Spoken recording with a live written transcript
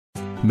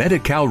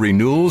Medi-Cal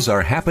renewals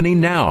are happening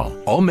now.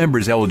 All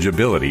members'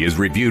 eligibility is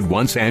reviewed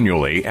once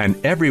annually, and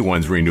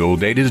everyone's renewal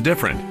date is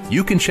different.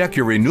 You can check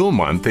your renewal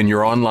month in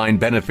your online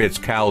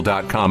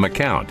benefitscal.com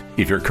account.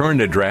 If your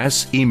current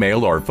address,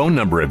 email, or phone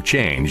number have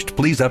changed,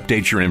 please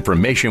update your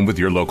information with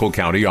your local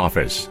county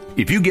office.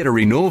 If you get a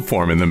renewal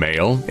form in the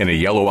mail in a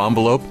yellow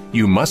envelope,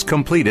 you must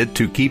complete it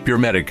to keep your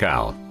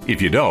Medi-Cal.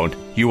 If you don't,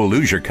 you will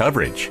lose your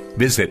coverage.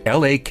 Visit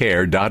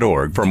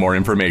lacare.org for more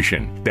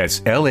information.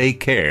 That's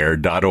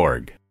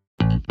lacare.org.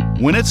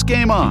 When it's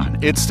game on,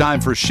 it's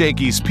time for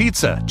Shakey's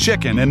Pizza,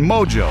 Chicken, and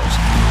Mojo's.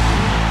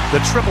 The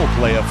triple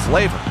play of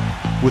flavor.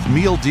 With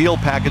meal deal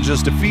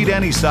packages to feed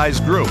any size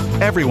group.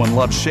 Everyone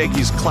loves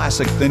Shakey's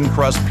classic thin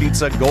crust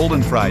pizza,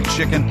 golden fried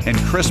chicken, and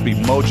crispy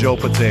Mojo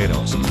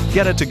potatoes.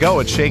 Get it to go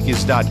at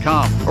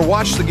Shakey's.com or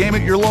watch the game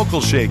at your local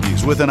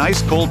Shakey's with an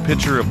ice cold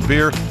pitcher of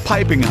beer,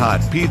 piping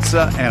hot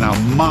pizza, and a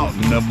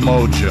mountain of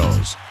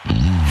Mojos.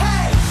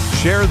 Hey!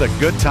 Share the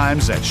good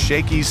times at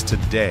Shakey's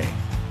today.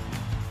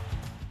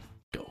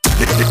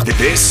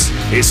 This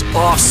is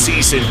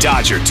Off-Season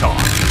Dodger Talk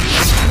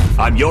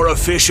on your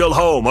official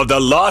home of the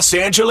Los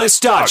Angeles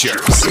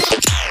Dodgers.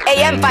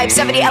 AM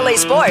 570 LA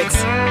Sports.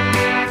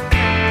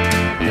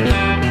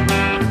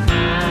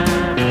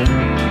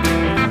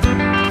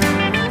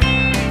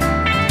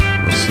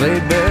 Sleigh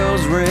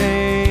bells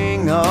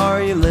ring,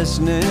 are you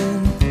listening?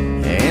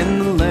 In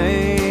the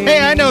lane.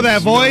 Hey, I know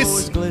that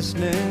voice.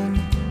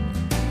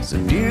 It's a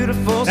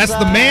beautiful That's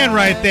the man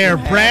right there,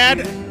 Brad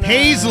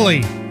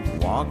Paisley.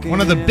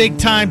 One of the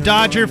big-time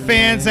Dodger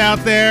fans out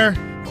there.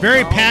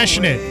 Very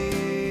passionate.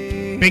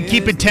 Been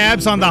keeping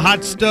tabs on the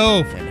hot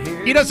stove.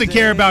 He doesn't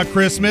care about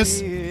Christmas.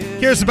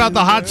 Cares about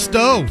the hot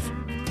stove.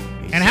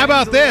 And how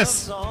about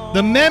this?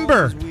 The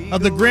member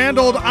of the Grand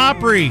Ole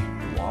Opry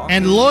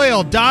and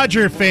loyal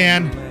Dodger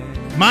fan,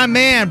 my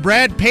man,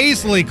 Brad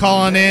Paisley,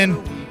 calling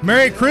in.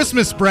 Merry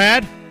Christmas,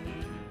 Brad.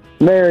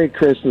 Merry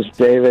Christmas,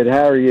 David.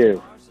 How are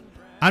you?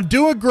 I'm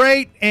doing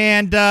great,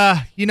 and,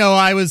 I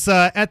was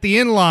at the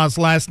in-laws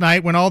last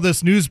night when all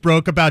this news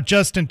broke about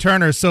Justin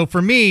Turner, so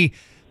for me,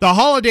 the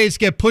holidays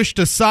get pushed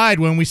aside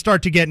when we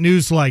start to get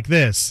news like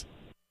this.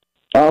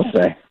 I'll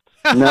say.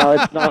 No,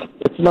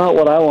 it's not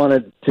what I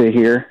wanted to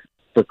hear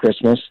for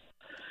Christmas,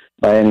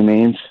 by any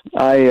means.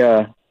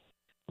 I've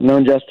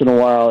known Justin a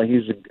while.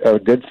 He's a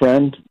good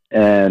friend,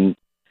 and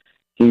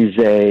he's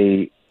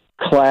a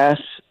class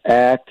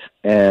act,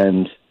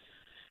 and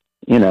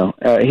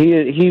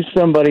he's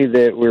somebody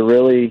that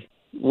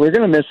we're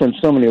going to miss on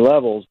so many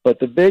levels. But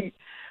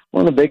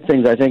one of the big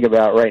things I think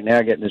about right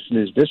now, getting this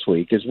news this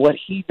week, is what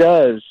he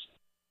does,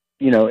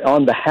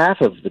 on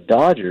behalf of the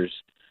Dodgers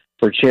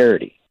for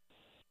charity.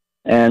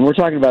 And we're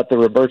talking about the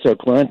Roberto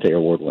Clemente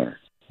Award winner.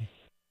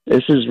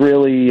 This is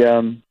really,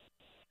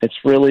 it's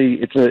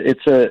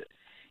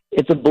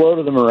a blow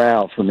to the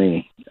morale for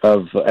me as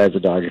a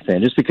Dodger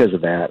fan, just because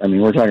of that. I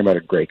mean, we're talking about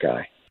a great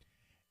guy.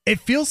 It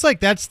feels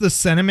like that's the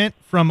sentiment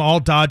from all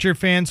Dodger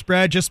fans,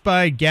 Brad, just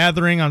by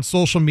gathering on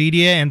social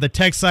media and the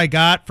texts I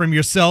got from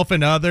yourself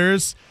and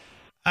others.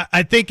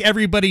 I think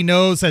everybody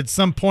knows at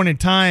some point in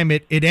time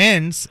it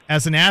ends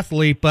as an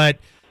athlete, but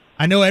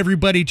I know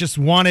everybody just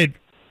wanted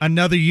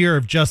another year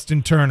of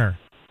Justin Turner.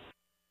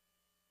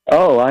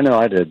 Oh, I know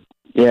I did.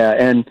 Yeah,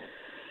 and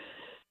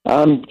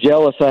I'm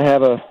jealous. I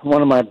have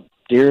one of my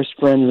dearest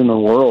friends in the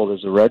world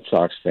is a Red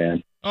Sox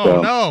fan. Oh,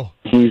 so no.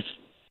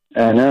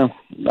 I know.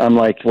 I'm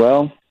like,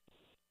 well,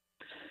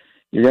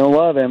 you're going to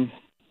love him.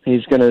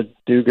 He's going to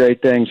do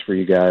great things for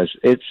you guys.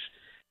 It's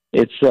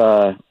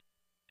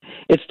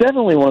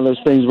definitely one of those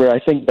things where I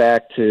think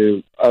back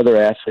to other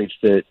athletes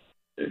that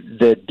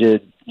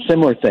did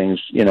similar things,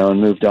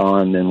 and moved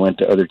on and went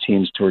to other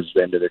teams towards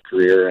the end of their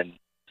career.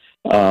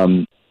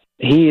 And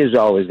he is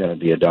always going to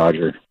be a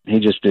Dodger. He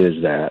just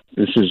is that.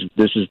 This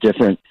is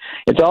different.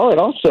 We're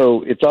also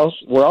going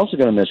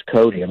to miss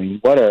Cody. I mean,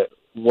 what a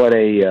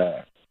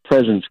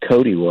presence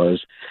Cody was.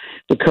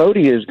 But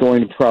Cody is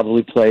going to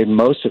probably play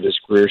most of his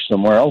career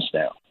somewhere else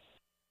now.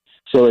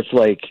 So it's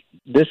like,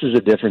 this is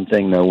a different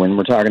thing, though, when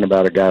we're talking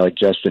about a guy like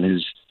Justin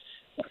who's,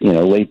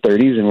 late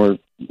 30s, and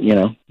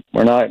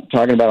we're not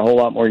talking about a whole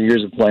lot more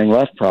years of playing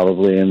left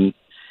probably, and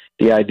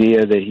the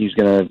idea that he's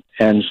going to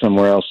end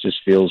somewhere else just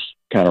feels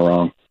kind of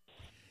wrong.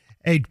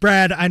 Hey,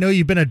 Brad, I know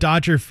you've been a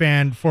Dodger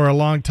fan for a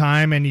long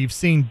time, and you've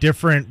seen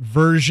different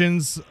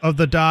versions of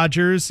the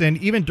Dodgers, and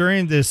even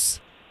during this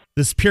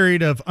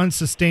period of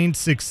unsustained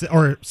success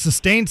or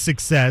sustained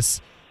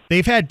success,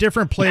 they've had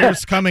different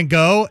players come and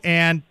go,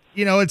 and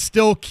it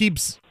still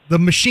the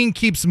machine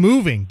keeps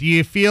moving. Do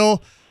you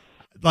feel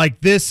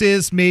like this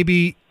is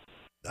maybe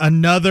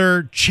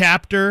another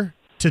chapter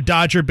to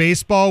Dodger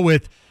baseball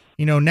with,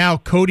 now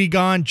Cody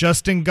gone,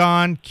 Justin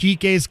gone,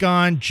 Kike's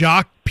gone,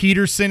 Jock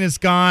Peterson is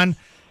gone,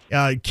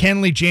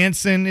 Kenley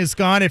Jansen is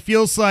gone? It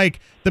feels like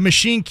the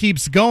machine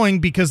keeps going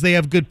because they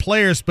have good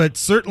players, but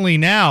certainly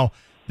now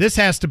this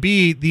has to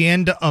be the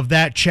end of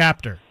that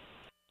chapter.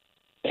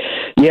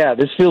 Yeah,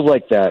 this feels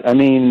like that. I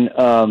mean,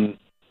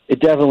 it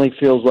definitely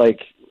feels like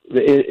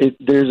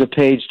there's a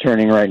page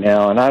turning right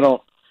now, and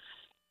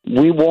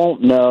we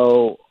won't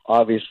know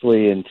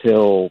obviously,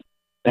 until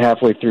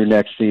halfway through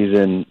next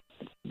season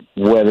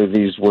whether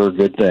these were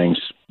good things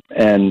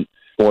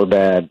or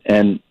bad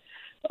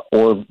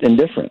or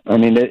indifferent. I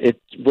mean,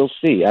 we'll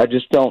see. I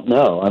just don't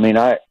know. I mean,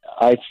 I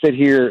sit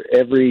here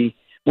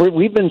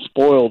we've been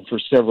spoiled for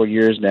several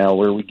years now,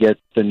 where we get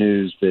the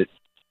news that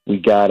we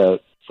got a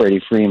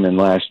Freddie Freeman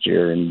last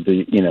year, and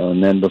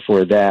and then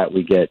before that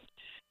we get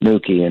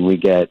Mookie, and we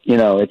get,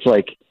 it's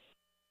like,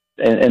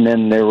 and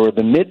then there were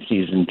the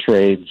midseason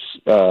trades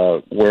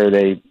where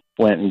they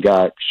went and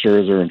got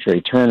Scherzer and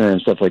Trey Turner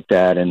and stuff like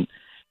that, and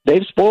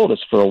they've spoiled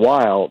us for a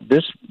while.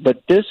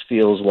 But this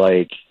feels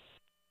like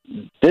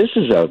this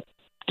is a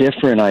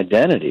different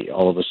identity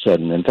all of a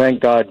sudden, and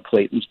thank God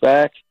Clayton's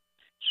back,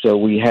 so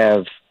we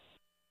have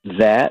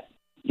that,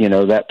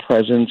 that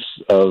presence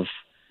of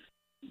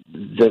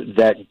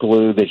that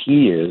glue that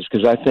he is.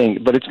 Because I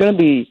think, but it's going to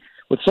be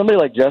with somebody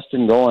like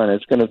Justin going,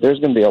 there's going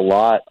to be a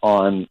lot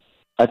on,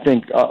 I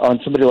think, on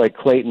somebody like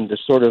Clayton to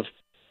sort of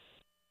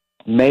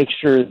make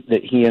sure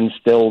that he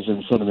instills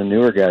in some of the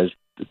newer guys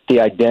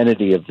the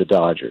identity of the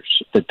Dodgers,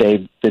 that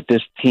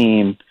this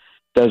team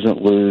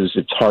doesn't lose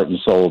its heart and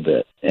soul a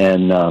bit.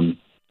 And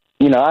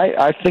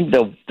I think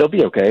they'll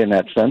be okay in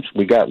that sense.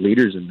 We got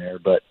leaders in there,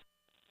 but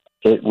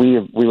we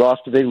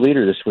lost a big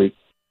leader this week.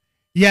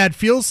 Yeah, it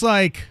feels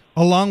like,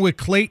 along with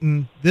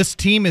Clayton, this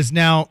team is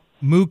now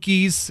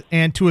Mookie's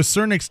and to a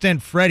certain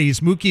extent Freddie's.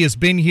 Mookie has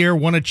been here,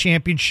 won a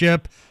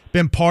championship,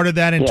 been part of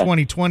that in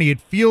 2020.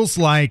 It feels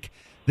like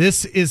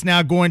this is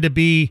now going to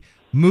be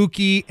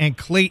Mookie and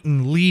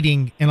Clayton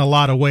leading in a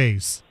lot of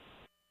ways.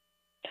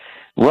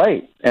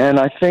 Right, and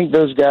I think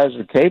those guys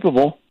are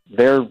capable.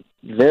 They're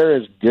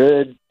as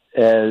good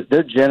as,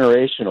 they're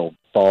generational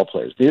ball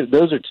players.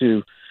 Those are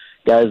two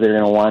guys that are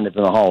going to wind up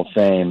in the Hall of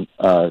Fame.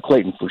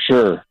 Clayton for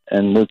sure,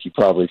 and Mookie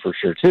probably for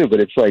sure too.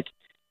 But it's like,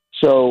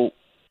 so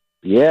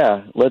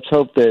yeah, let's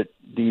hope that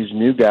these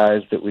new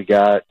guys that we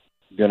got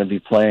going to be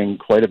playing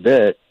quite a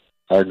bit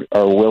are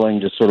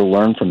willing to sort of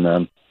learn from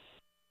them.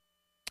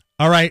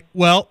 All right.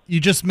 Well, you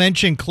just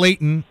mentioned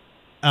Clayton.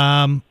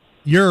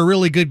 You're a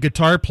really good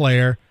guitar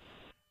player.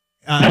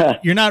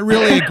 You're not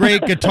really a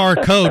great guitar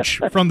coach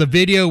from the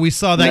video we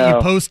saw that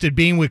you posted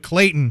being with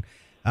Clayton.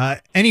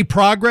 Any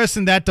progress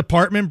in that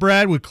department,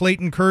 Brad, with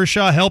Clayton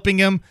Kershaw helping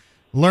him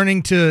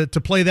learning to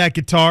play that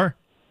guitar?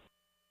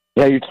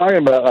 Yeah, you're talking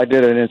about, I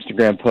did an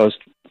Instagram post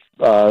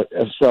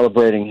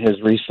celebrating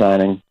his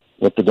re-signing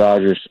with the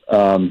Dodgers.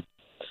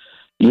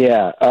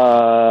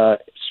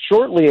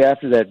 Shortly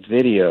after that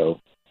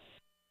video,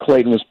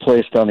 Clayton was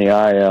placed on the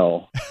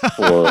IL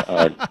for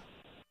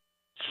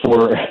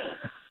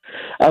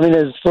I mean,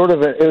 it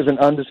was an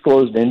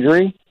undisclosed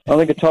injury on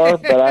the guitar,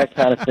 but I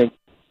kind of think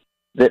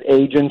that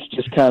agents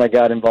just kind of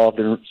got involved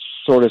and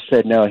sort of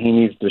said, no, he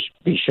needs to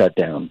be shut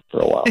down for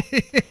a while.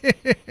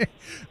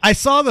 I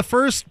saw the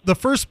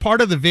first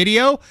part of the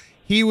video.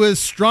 He was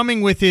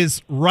strumming with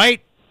his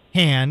right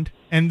hand,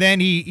 and then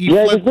he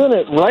flipped. He was doing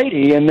it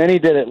righty, and then he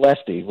did it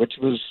lefty, which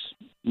was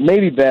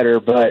maybe better,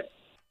 but,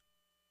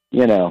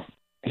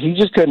 he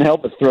just couldn't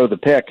help but throw the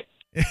pick.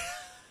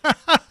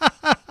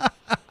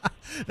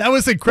 That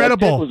was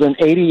incredible. That was an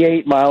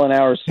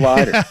 88-mile-an-hour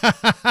slider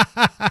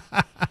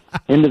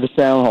into the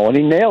sound hole, and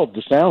he nailed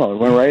the sound hole. It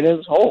went right in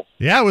his hole.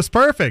 Yeah, it was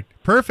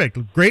perfect.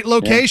 Perfect. Great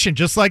location,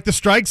 just like the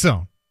strike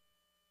zone.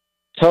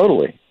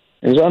 Totally.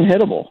 It was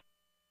unhittable.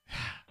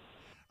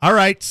 All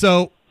right,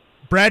 so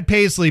Brad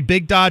Paisley,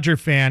 big Dodger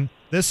fan.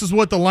 This is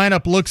what the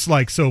lineup looks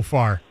like so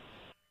far.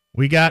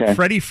 We got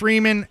Freddie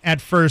Freeman at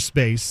first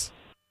base.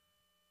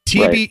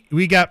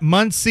 We got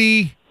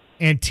Muncy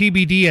and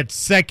TBD at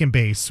second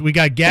base. We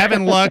got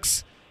Gavin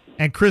Lux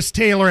and Chris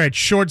Taylor at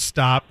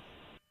shortstop.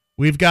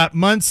 We've got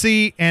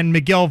Muncy and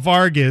Miguel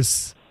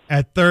Vargas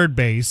at third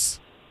base.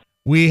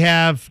 We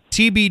have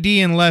TBD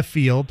in left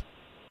field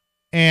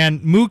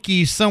and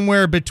Mookie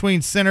somewhere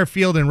between center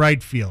field and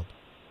right field.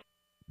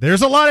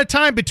 There's a lot of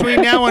time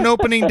between now and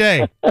opening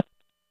day.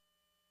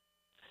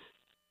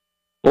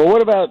 Well,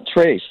 what about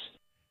Trace?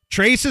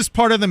 Trace is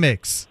part of the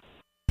mix.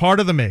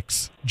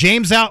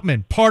 James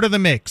Outman, part of the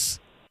mix.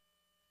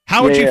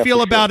 How would you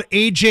feel about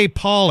A.J.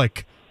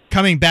 Pollock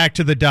coming back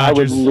to the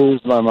Dodgers? I would lose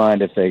my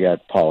mind if they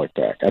got Pollock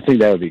back. I think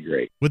that would be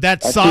great. Would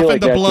that soften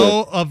the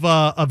blow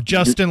of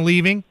Justin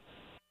leaving?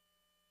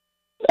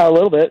 A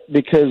little bit,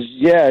 because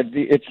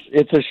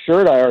it's a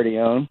shirt I already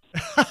own.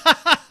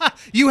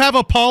 You have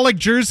a Pollock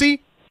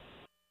jersey?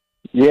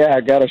 Yeah,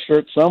 I got a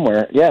shirt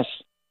somewhere. Yes.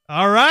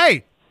 All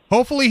right.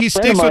 Hopefully he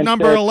sticks with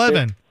number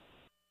 11.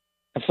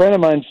 A friend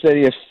of mine said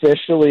he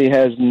officially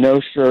has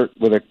no shirt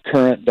with a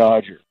current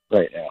Dodger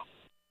right now.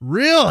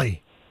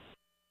 Really?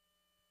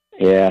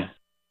 Yeah.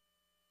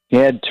 He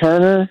had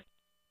Turner,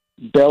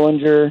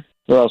 Bellinger.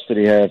 Who else did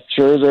he have?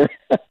 Scherzer.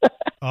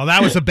 Oh,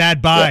 that was a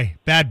bad buy. Yeah.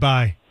 Bad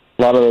buy.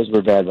 A lot of those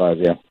were bad buys,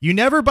 yeah. You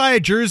never buy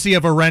a jersey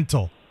of a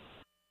rental.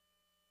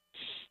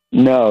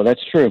 No,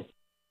 that's true.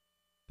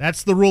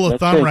 That's the rule of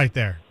thumb right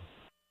there.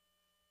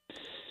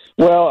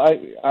 Well,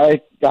 I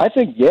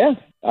think,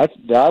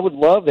 I would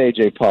love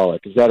A.J.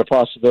 Pollock. Is that a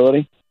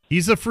possibility?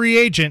 He's a free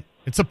agent.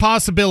 It's a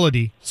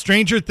possibility.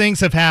 Stranger things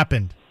have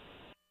happened.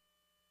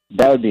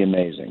 That would be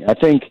amazing. I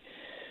think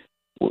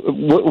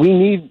what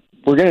we're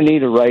going to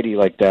need a righty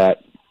like that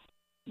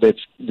that's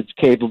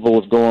capable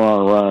of going on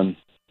a run,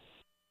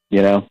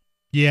 you know?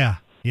 Yeah.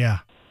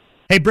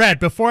 Hey, Brad,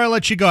 before I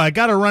let you go, I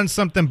got to run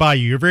something by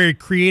you. You're a very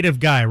creative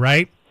guy,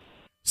 right?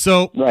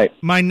 So Right.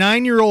 My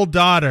 9-year-old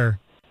daughter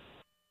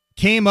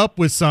came up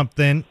with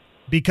something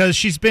because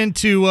she's been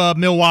to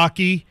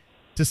Milwaukee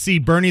to see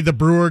Bernie the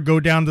Brewer go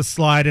down the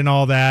slide and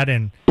all that,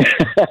 and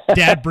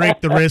Dad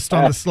break the wrist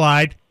on the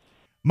slide.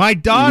 My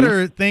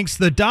daughter thinks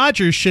the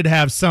Dodgers should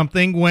have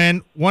something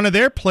when one of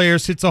their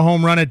players hits a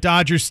home run at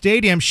Dodger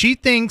Stadium. She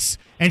thinks,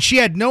 and she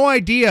had no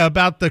idea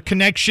about the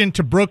connection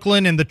to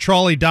Brooklyn and the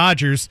Trolley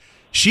Dodgers,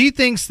 she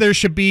thinks there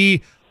should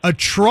be a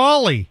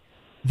trolley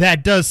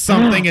that does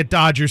something at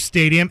Dodger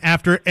Stadium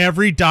after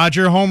every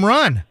Dodger home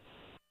run.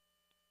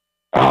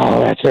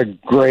 Oh, that's a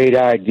great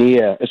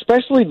idea,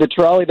 especially the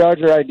Trolley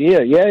Dodger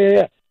idea.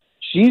 Yeah.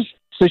 She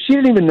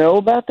didn't even know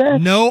about that?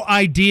 No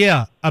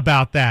idea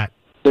about that.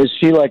 Is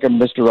she like a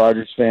Mr.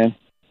 Rogers fan?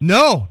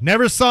 No,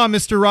 never saw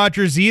Mr.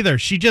 Rogers either.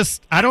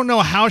 I don't know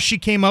how she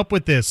came up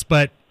with this,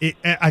 but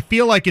I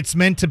feel like it's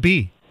meant to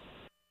be.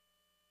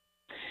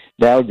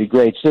 That would be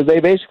great. So they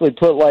basically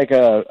put like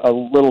a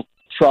little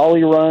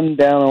trolley run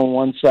down on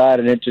one side,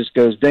 and it just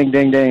goes ding,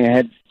 ding, ding, and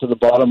head to the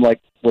bottom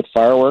like with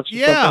fireworks or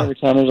something every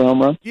time there's a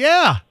home run?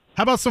 Yeah.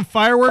 How about some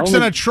fireworks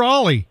and a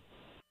trolley?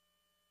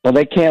 Well,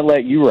 they can't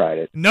let you ride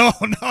it. No,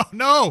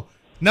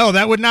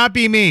 that would not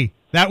be me.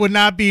 No,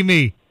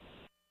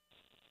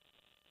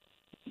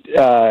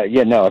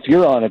 if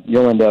you're on it,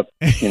 you'll end up,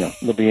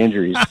 there'll be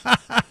injuries.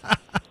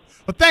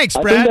 Well, thanks,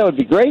 Brad. I think that would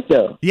be great,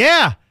 though.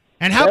 Yeah.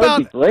 And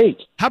would be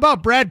great. How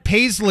about Brad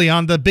Paisley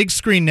on the big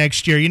screen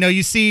next year?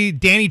 You see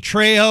Danny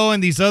Trejo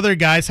and these other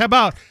guys. How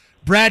about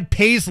Brad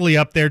Paisley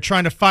up there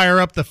trying to fire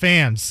up the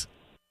fans?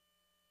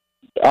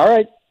 All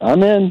right,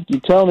 I'm in. You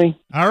tell me.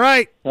 All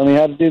right. Tell me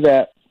how to do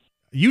that.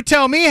 You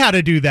tell me how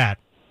to do that.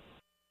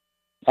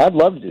 I'd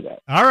love to do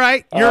that. All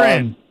right, you're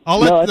in. I'll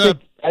let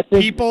I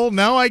think people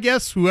know, I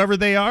guess, whoever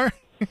they are.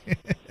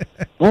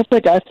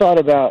 I thought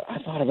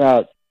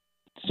about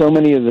so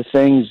many of the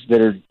things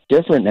that are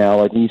different now.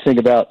 Like when you think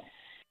about,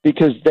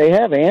 because they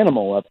have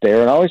Animal up there,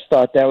 and I always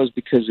thought that was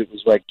because it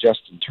was like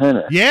Justin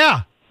Turner.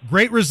 Yeah,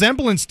 great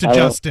resemblance to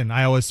Justin,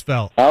 I always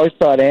felt. I always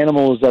thought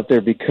Animal was up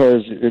there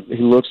because he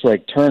looks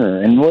like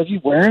Turner. And was he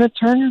wearing a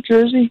Turner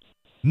jersey?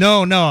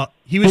 No,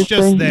 he was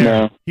just there.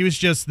 No. He was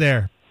just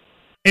there.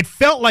 It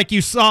felt like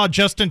you saw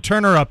Justin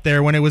Turner up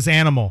there when it was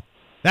Animal.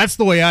 That's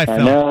the way I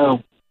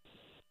felt.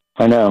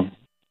 I know.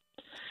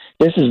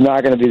 This is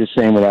not going to be the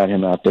same without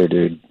him out there,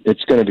 dude.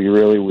 It's going to be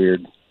really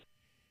weird.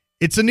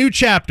 It's a new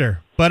chapter,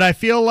 but I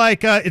feel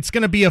like it's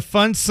going to be a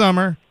fun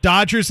summer.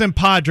 Dodgers and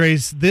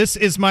Padres, this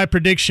is my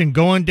prediction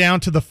going down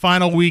to the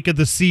final week of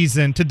the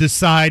season to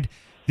decide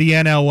the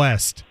NL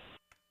West.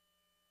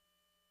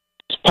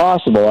 It's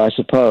possible, I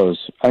suppose.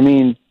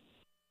 I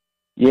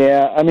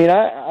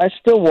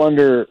still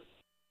wonder,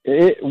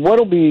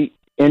 what'll be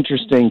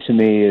interesting to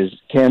me is,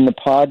 are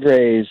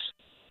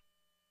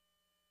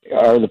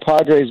the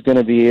Padres going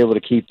to be able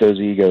to keep those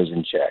egos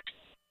in check?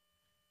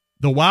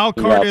 The wild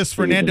card is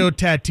Fernando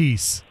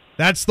Tatis.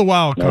 That's the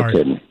wild card. No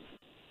kidding.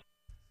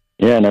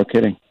 Yeah, no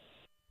kidding.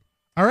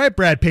 All right,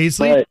 Brad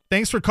Paisley. Right.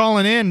 Thanks for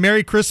calling in.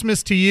 Merry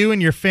Christmas to you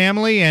and your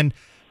family, and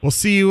we'll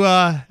see you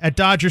at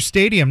Dodger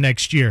Stadium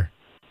next year.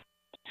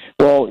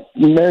 Well,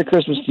 Merry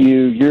Christmas to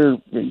you.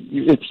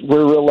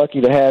 We're real lucky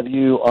to have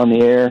you on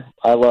the air.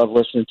 I love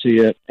listening to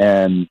you,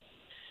 and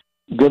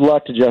good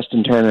luck to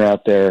Justin Turner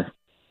out there.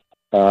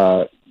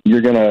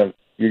 You're gonna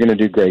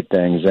do great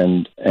things,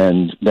 and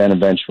then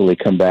eventually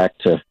come back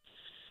to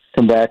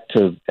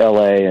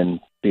LA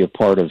and be a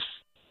part of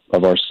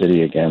our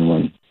city again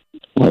when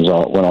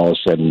all is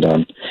said and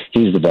done.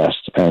 He's the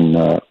best, and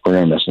we're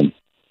gonna miss him.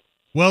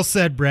 Well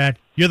said, Brad.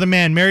 You're the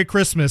man. Merry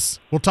Christmas.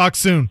 We'll talk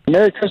soon.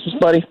 Merry Christmas,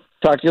 buddy.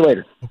 Talk to you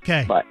later.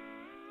 Okay. Bye.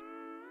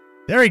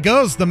 There he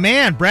goes, the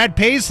man, Brad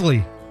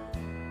Paisley.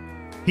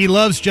 He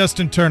loves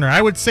Justin Turner.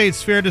 I would say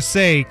it's fair to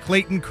say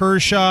Clayton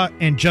Kershaw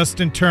and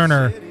Justin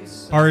Turner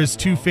are his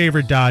two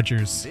favorite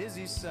Dodgers.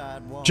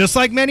 Just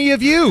like many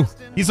of you.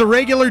 He's a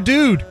regular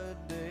dude.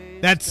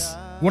 That's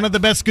one of the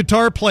best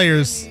guitar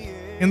players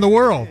in the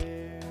world.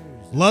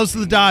 Loves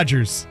the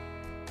Dodgers.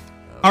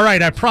 All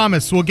right, I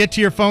promise we'll get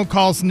to your phone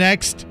calls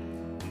next.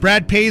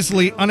 Brad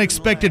Paisley,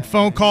 unexpected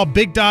phone call,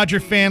 big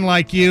Dodger fan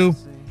like you,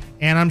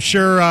 and I'm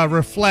sure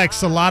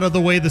reflects a lot of the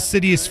way the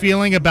city is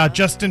feeling about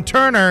Justin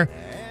Turner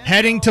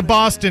heading to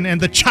Boston and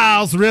the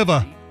Charles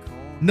River.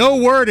 No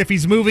word if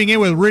he's moving in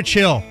with Rich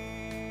Hill.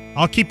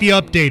 I'll keep you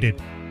updated.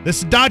 This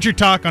is Dodger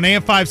Talk on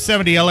AM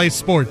 570 LA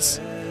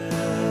Sports.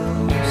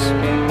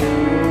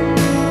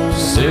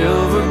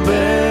 Silver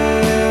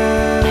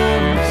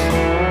bells,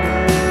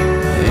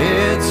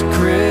 it's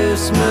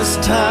Christmas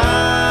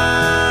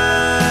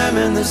time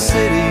in the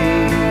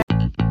city.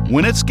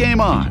 When it's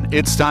game on,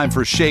 it's time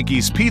for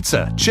Shakey's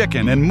Pizza,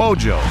 Chicken, and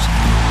Mojo's.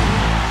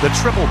 The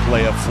triple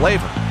play of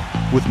flavor.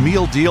 with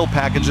meal deal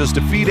packages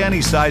to feed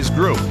any size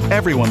group.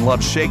 Everyone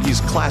loves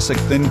Shakey's classic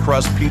thin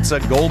crust pizza,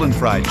 golden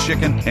fried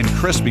chicken, and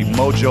crispy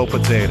Mojo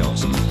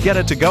potatoes. Get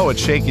it to go at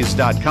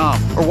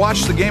Shakey's.com or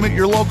watch the game at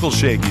your local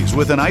Shakey's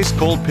with an ice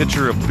cold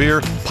pitcher of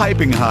beer,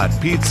 piping hot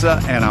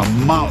pizza, and a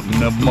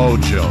mountain of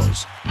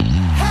Mojos.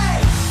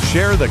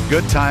 Share the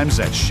good times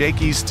at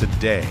Shakey's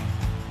today.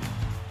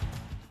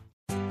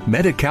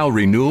 Medi-Cal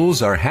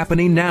renewals are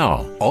happening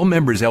now. All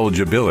members'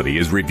 eligibility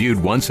is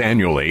reviewed once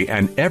annually,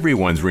 and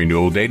everyone's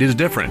renewal date is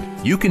different.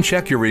 You can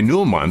check your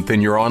renewal month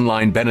in your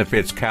online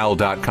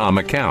benefitscal.com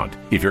account.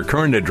 If your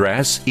current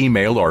address,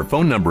 email, or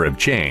phone number have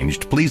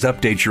changed, please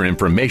update your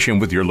information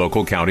with your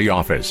local county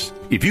office.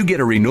 If you get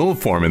a renewal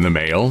form in the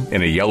mail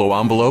in a yellow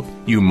envelope,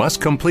 you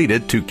must complete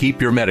it to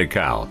keep your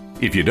Medi-Cal.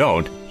 If you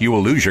don't, you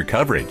will lose your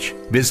coverage.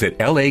 Visit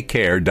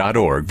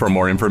lacare.org for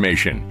more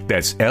information.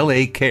 That's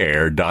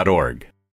lacare.org.